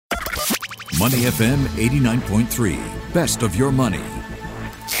Money FM 89.3. Best of your money.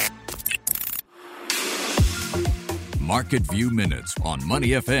 Market View Minutes on Money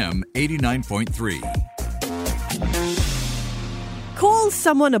FM 89.3. Call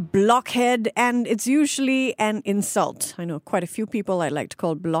someone a blockhead and it's usually an insult. I know quite a few people I like to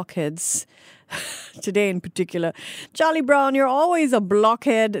call blockheads. Today in particular. Charlie Brown, you're always a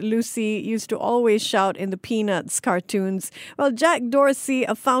blockhead. Lucy used to always shout in the Peanuts cartoons. Well, Jack Dorsey,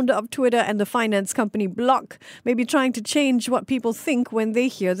 a founder of Twitter and the finance company Block, may be trying to change what people think when they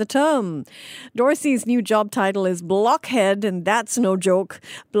hear the term. Dorsey's new job title is Blockhead, and that's no joke.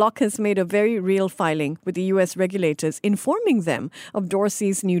 Block has made a very real filing with the U.S. regulators informing them of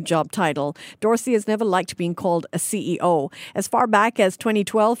Dorsey's new job title. Dorsey has never liked being called a CEO. As far back as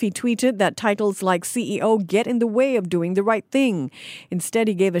 2012, he tweeted that titles like CEO get in the way of doing the right thing. Instead,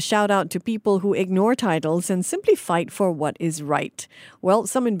 he gave a shout out to people who ignore titles and simply fight for what is right. Well,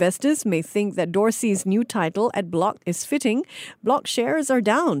 some investors may think that Dorsey's new title at Block is fitting. Block shares are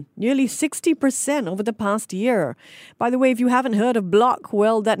down nearly 60% over the past year. By the way, if you haven't heard of Block,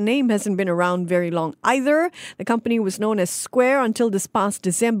 well, that name hasn't been around very long either. The company was known as Square until this past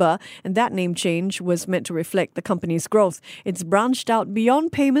December, and that name change was meant to reflect the company's growth. It's branched out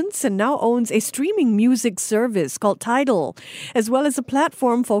beyond payments and now owns a streaming music service called Tidal, as well as a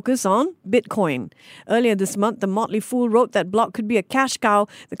platform focused on Bitcoin. Earlier this month, The Motley Fool wrote that Block could be a cash cow.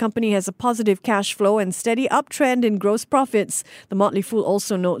 The company has a positive cash flow and steady uptrend in gross profits. The Motley Fool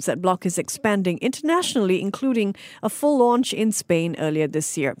also notes that Block is expanding internationally, including a full launch in Spain earlier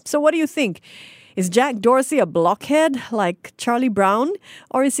this year. So what do you think? Is Jack Dorsey a blockhead like Charlie Brown?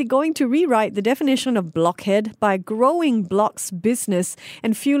 Or is he going to rewrite the definition of blockhead by growing Block's business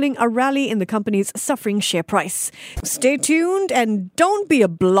and fueling a rally in the company's suffering share price? Stay tuned and don't be a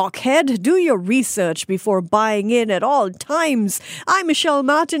blockhead. Do your research before buying in at all times. I'm Michelle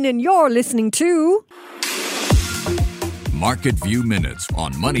Martin and you're listening to Market View Minutes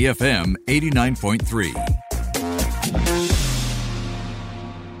on Money FM 89.3.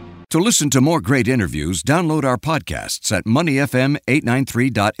 To listen to more great interviews, download our podcasts at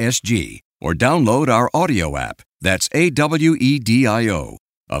moneyfm893.sg or download our audio app. That's AWEDIO.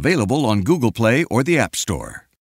 Available on Google Play or the App Store.